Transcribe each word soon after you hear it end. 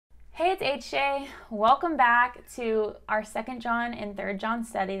Hey, it's HJ. Welcome back to our 2nd John and 3rd John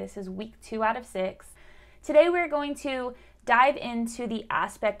study. This is week 2 out of 6. Today we're going to dive into the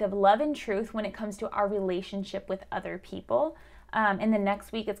aspect of love and truth when it comes to our relationship with other people. And the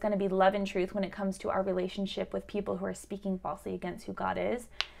next week it's going to be love and truth when it comes to our relationship with people who are speaking falsely against who God is.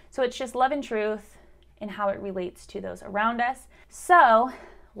 So it's just love and truth and how it relates to those around us. So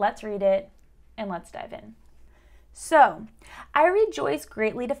let's read it and let's dive in. So, I rejoice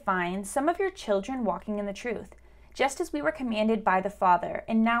greatly to find some of your children walking in the truth, just as we were commanded by the Father.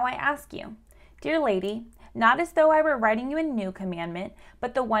 And now I ask you, dear lady, not as though I were writing you a new commandment,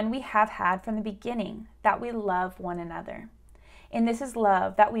 but the one we have had from the beginning, that we love one another. And this is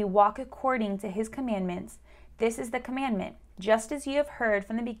love, that we walk according to his commandments. This is the commandment, just as you have heard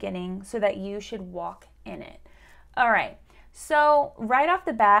from the beginning, so that you should walk in it. All right. So right off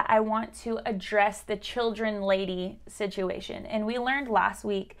the bat, I want to address the children lady situation. And we learned last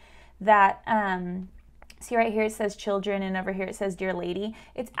week that, see right here it says children and over here it says dear lady.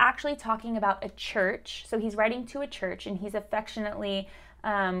 It's actually talking about a church. So he's writing to a church and he's affectionately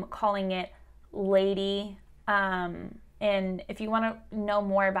calling it lady. And if you want to know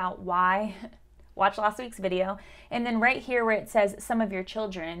more about why, watch last week's video. And then right here where it says some of your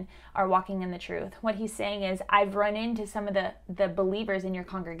children are walking in the truth, what he's saying is I've run into some of the believers in your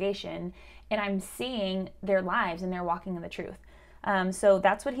congregation and I'm seeing their lives and they're walking in the truth. So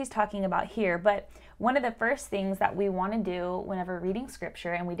that's what he's talking about here. But one of the first things that we want to do whenever reading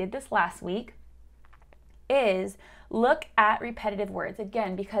scripture, and we did this last week, is look at repetitive words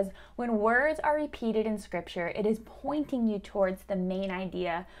again, because when words are repeated in scripture, it is pointing you towards the main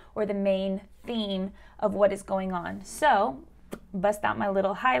idea or the main theme of what is going on. So, bust out my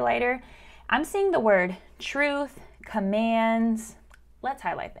little highlighter. I'm seeing the word truth, commands. Let's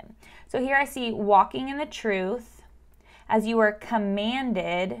highlight them. So here I see walking in the truth as you were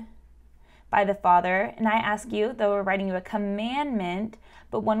commanded by the Father. And I ask you, though we're writing you a commandment,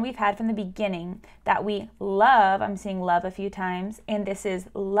 but one we've had from the beginning, that we love, I'm seeing love a few times, and this is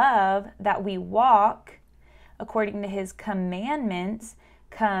love, that we walk according to his commandments,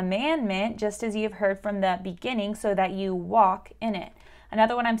 commandment, just as you've heard from the beginning, so that you walk in it.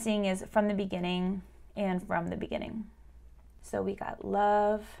 Another one I'm seeing is from the beginning and from the beginning. So we got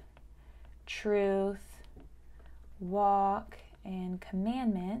love, truth, walk, and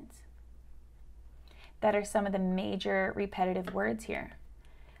commandments. That are some of the major repetitive words here.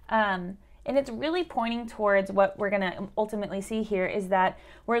 And it's really pointing towards what we're going to ultimately see here is that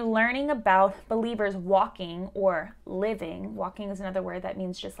we're learning about believers walking or living. Walking is another word that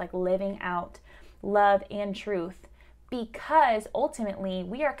means just like living out love and truth, because ultimately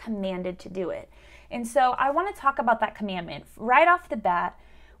we are commanded to do it. And so I want to talk about that commandment. Right off the bat,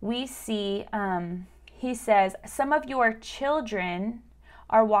 we see he says, some of your children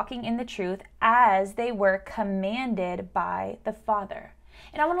are walking in the truth as they were commanded by the Father.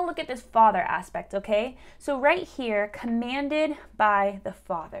 And I want to look at this Father aspect, okay? So right here, commanded by the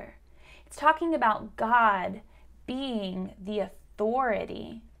Father. It's talking about God being the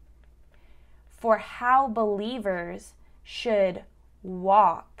authority for how believers should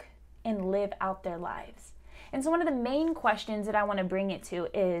walk and live out their lives. And so one of the main questions that I want to bring it to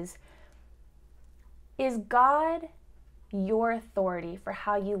is God your authority for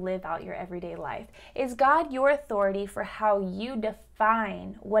how you live out your everyday life? Is God your authority for how you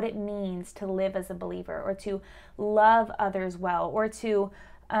define what it means to live as a believer, or to love others well, or to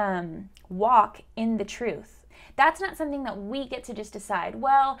walk in the truth? That's not something that we get to just decide,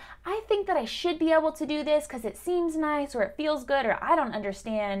 well, I think that I should be able to do this because it seems nice, or it feels good, or I don't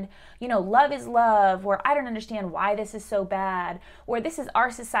understand, love is love, or I don't understand why this is so bad, or this is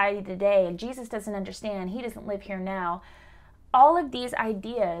our society today and Jesus doesn't understand, he doesn't live here now. All of these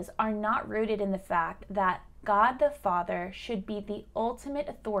ideas are not rooted in the fact that God the Father should be the ultimate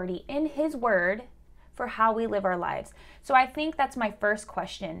authority in his word for how we live our lives. So I think that's my first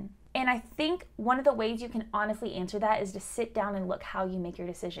question. And I think one of the ways you can honestly answer that is to sit down and look how you make your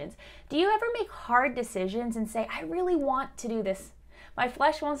decisions. Do you ever make hard decisions and say, I really want to do this? My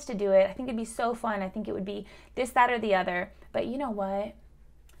flesh wants to do it. I think it'd be so fun. I think it would be this, that, or the other. But you know what?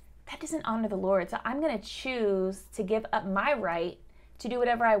 That doesn't honor the Lord. So I'm going to choose to give up my right to do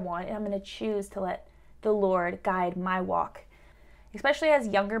whatever I want, and I'm going to choose to let the Lord guide my walk. Especially as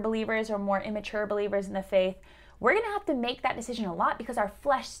younger believers or more immature believers in the faith, we're going to have to make that decision a lot because our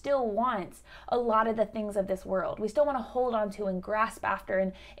flesh still wants a lot of the things of this world. We still want to hold on to and grasp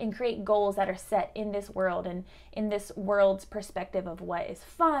after and create goals that are set in this world and in this world's perspective of what is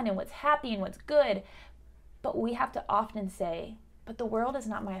fun and what's happy and what's good. But we have to often say, but the world is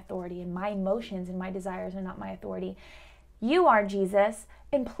not my authority, and my emotions and my desires are not my authority. You are, Jesus,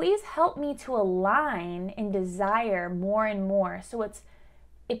 and please help me to align and desire more and more so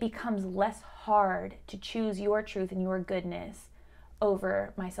it becomes less hard to choose your truth and your goodness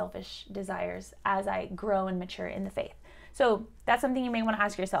over my selfish desires as I grow and mature in the faith. So that's something you may want to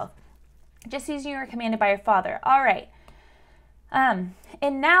ask yourself. Just as you are commanded by your Father. All right. And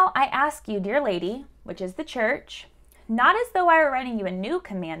now I ask you, dear lady, which is the church, not as though I were writing you a new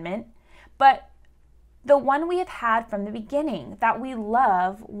commandment, but the one we have had from the beginning, that we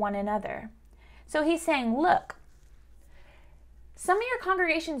love one another. So he's saying, look, some of your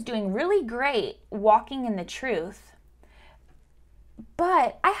congregation's doing really great walking in the truth,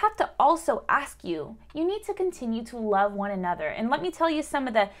 but I have to also ask you, you need to continue to love one another. And let me tell you some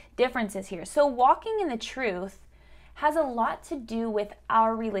of the differences here. So walking in the truth has a lot to do with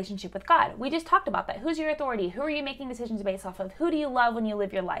our relationship with God. We just talked about that. Who's your authority? Who are you making decisions based off of? Who do you love when you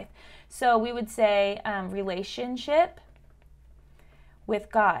live your life? So we would say relationship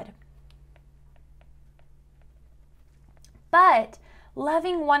with God. But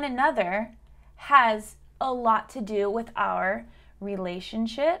loving one another has a lot to do with our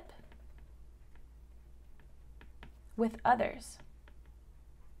relationship with others.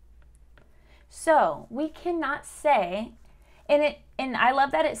 So we cannot say, and I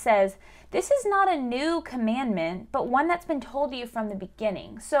love that it says, this is not a new commandment, but one that's been told to you from the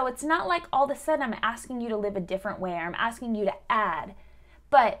beginning. So it's not like all of a sudden I'm asking you to live a different way, or I'm asking you to add.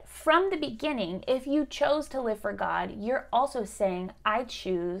 But from the beginning, if you chose to live for God, you're also saying, I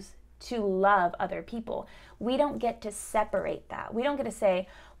choose to love other people. We don't get to separate that. We don't get to say,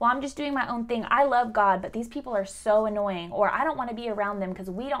 well, I'm just doing my own thing. I love God, but these people are so annoying, or I don't want to be around them because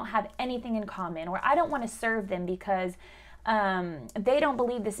we don't have anything in common, or I don't want to serve them because they don't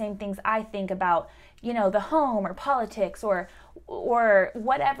believe the same things I think about, the home or politics or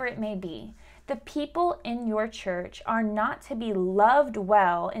whatever it may be. The people in your church are not to be loved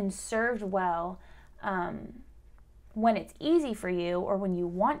well and served well when it's easy for you or when you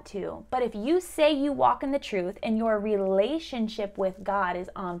want to. But if you say you walk in the truth and your relationship with God is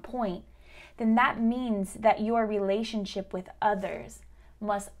on point, then that means that your relationship with others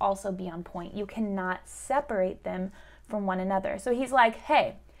must also be on point. You cannot separate them from one another. So he's like,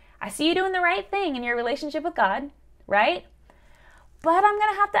 hey, I see you doing the right thing in your relationship with God, right? But I'm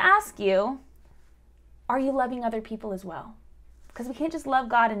going to have to ask you, are you loving other people as well? Because we can't just love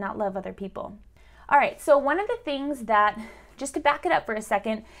God and not love other people. All right, so one of the things that, just to back it up for a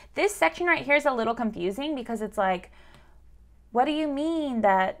second, this section right here is a little confusing because it's like, what do you mean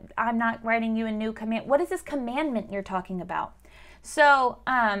that I'm not writing you a new command? What is this commandment you're talking about? So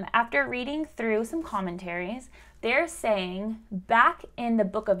after reading through some commentaries, they're saying back in the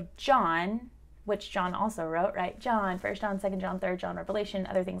book of John, which John also wrote, right? John, 1 John, 2 John, 3 John, Revelation,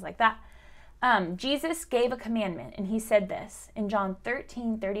 other things like that. Jesus gave a commandment, and he said this in John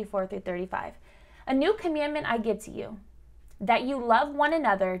 13:34-35. A new commandment I give to you, that you love one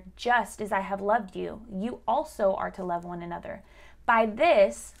another just as I have loved you. You also are to love one another. By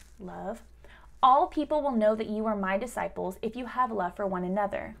this, love, all people will know that you are my disciples if you have love for one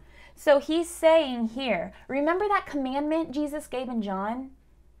another. So he's saying here, remember that commandment Jesus gave in John?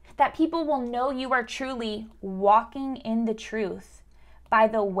 That people will know you are truly walking in the truth by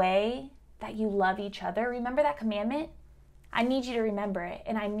the way that you love each other. Remember that commandment? I need you to remember it,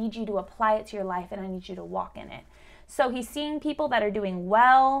 and I need you to apply it to your life, and I need you to walk in it. So he's seeing people that are doing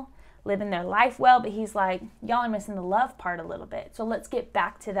well, living their life well, but he's like, y'all are missing the love part a little bit. So let's get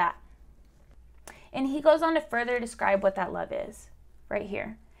back to that. And he goes on to further describe what that love is right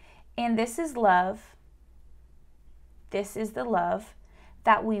here. And this is love. This is the love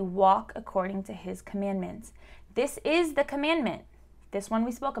that we walk according to his commandments. This is the commandment. This one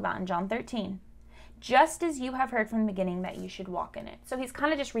we spoke about in John 13. Just as you have heard from the beginning that you should walk in it. So he's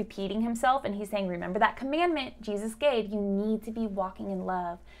kind of just repeating himself, and he's saying, remember that commandment Jesus gave. You need to be walking in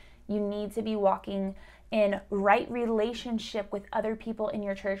love. You need to be walking in right relationship with other people in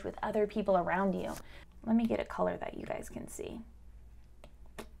your church, with other people around you. Let me get a color that you guys can see.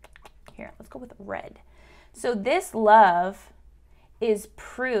 Here, let's go with red. So this love is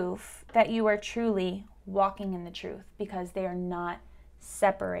proof that you are truly walking in the truth because they are not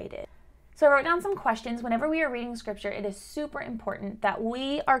separated. So I wrote down some questions. Whenever we are reading scripture, it is super important that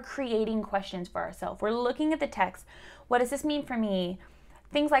we are creating questions for ourselves. We're looking at the text. What does this mean for me?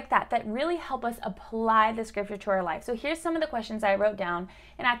 Things like that really help us apply the scripture to our life. So here's some of the questions I wrote down,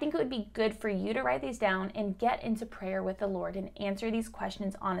 and I think it would be good for you to write these down and get into prayer with the Lord and answer these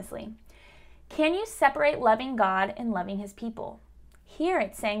questions honestly. Can you separate loving God and loving his people? Here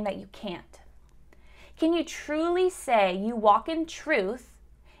it's saying that you can't. Can you truly say you walk in truth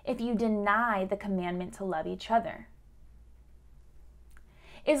if you deny the commandment to love each other?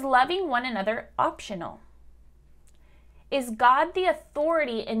 Is loving one another optional? Is God the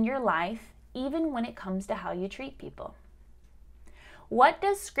authority in your life, even when it comes to how you treat people? What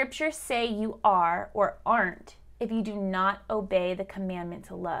does Scripture say you are or aren't if you do not obey the commandment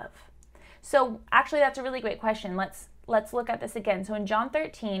to love? So actually, that's a really great question. Let's look at this again. So in John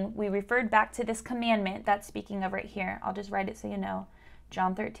 13, we referred back to this commandment that's speaking of right here. I'll just write it so you know.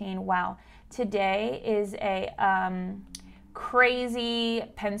 John 13. Wow. Today is a crazy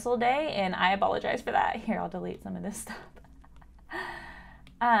pencil day, and I apologize for that. Here, I'll delete some of this stuff.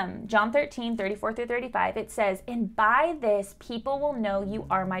 John 13, 34 through 35, it says, "And by this people will know you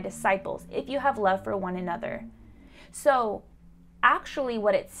are my disciples, if you have love for one another." So actually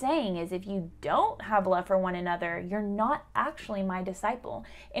what it's saying is if you don't have love for one another, you're not actually my disciple.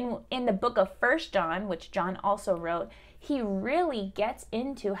 In the book of 1 John, which John also wrote, he really gets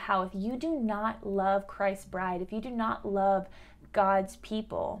into how if you do not love Christ's bride, if you do not love God's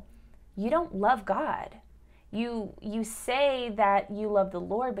people, you don't love God. You say that you love the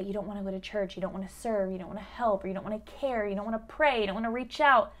Lord, but you don't want to go to church, you don't want to serve, you don't want to help, or you don't want to care, you don't want to pray, you don't want to reach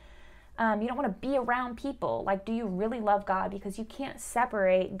out, you don't want to be around people. Like, do you really love God? Because you can't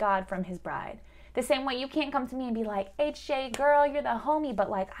separate God from his bride. The same way you can't come to me and be like, HJ, girl, you're the homie, but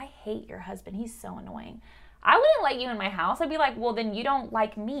like, I hate your husband, he's so annoying. I wouldn't let you in my house. I'd be like, well, then you don't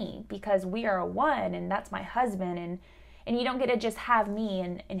like me because we are one and that's my husband, and you don't get to just have me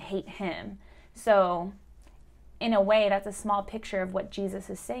and hate him. So in a way, that's a small picture of what Jesus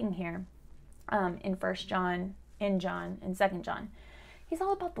is saying here in 1 John, in John, and 2 John. He's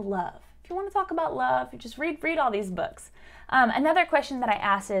all about the love. If you want to talk about love, just read all these books. Another question that I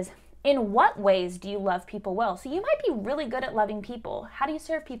ask is, in what ways do you love people well? So you might be really good at loving people. How do you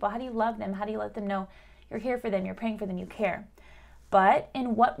serve people? How do you love them? How do you let them know you're here for them, you're praying for them, you care? But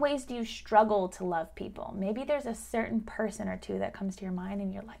in what ways do you struggle to love people? Maybe there's a certain person or two that comes to your mind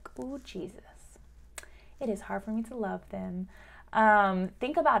and you're like, ooh, Jesus, it is hard for me to love them.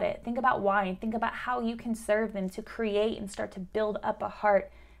 Think about it. Think about why. And think about how you can serve them to create and start to build up a heart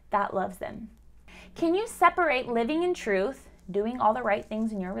that loves them. Can you separate living in truth, doing all the right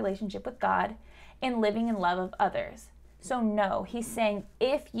things in your relationship with God, and living in love of others? So no, he's saying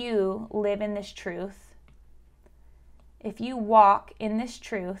if you live in this truth, if you walk in this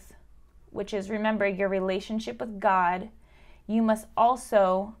truth, which is, remember, your relationship with God, you must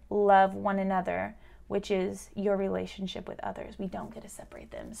also love one another, which is your relationship with others. We don't get to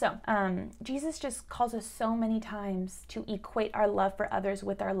separate them. So Jesus just calls us so many times to equate our love for others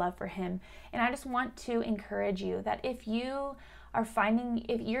with our love for him. And I just want to encourage you that if you are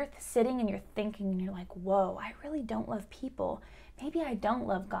if you're sitting and you're thinking and you're like, whoa, I really don't love people. Maybe I don't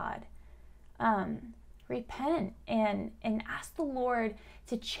love God. Repent and ask the Lord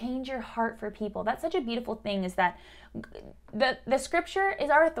to change your heart for people. That's such a beautiful thing, is that the Scripture is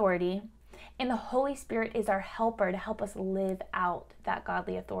our authority, and the Holy Spirit is our helper to help us live out that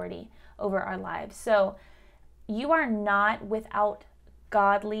godly authority over our lives. So you are not without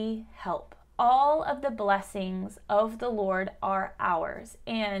godly help. All of the blessings of the Lord are ours,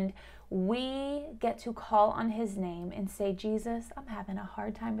 and we get to call on his name and say, Jesus, I'm having a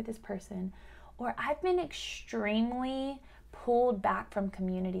hard time with this person, or I've been extremely pulled back from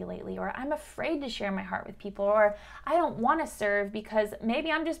community lately, or I'm afraid to share my heart with people, or I don't want to serve because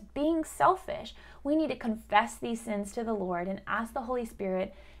maybe I'm just being selfish. We need to confess these sins to the Lord and ask the Holy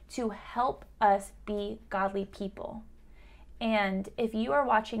Spirit to help us be godly people. And if you are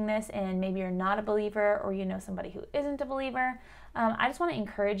watching this and maybe you're not a believer, or you know somebody who isn't a believer, I just want to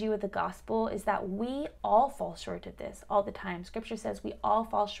encourage you with the gospel is that we all fall short of this all the time. Scripture says we all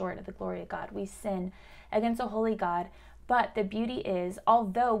fall short of the glory of God. We sin against a holy God. But the beauty is,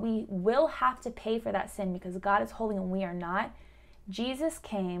 although we will have to pay for that sin because God is holy and we are not, Jesus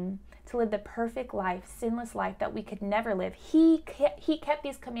came to live the perfect life, sinless life that we could never live. He kept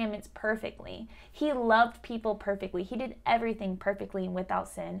these commandments perfectly. He loved people perfectly. He did everything perfectly and without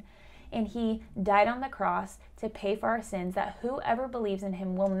sin. And he died on the cross to pay for our sins, that whoever believes in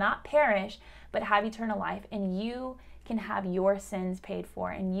him will not perish, but have eternal life. And you can have your sins paid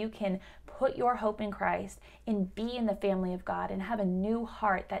for, and you can put your hope in Christ and be in the family of God and have a new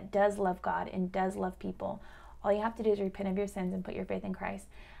heart that does love God and does love people. All you have to do is repent of your sins and put your faith in Christ.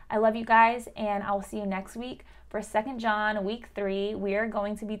 I love you guys, and I will see you next week for 2 John, week 3. We are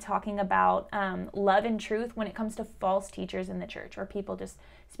going to be talking about love and truth when it comes to false teachers in the church, or people just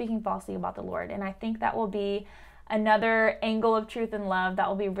speaking falsely about the Lord. And I think that will be another angle of truth and love that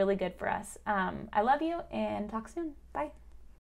will be really good for us. I love you, and talk soon. Bye.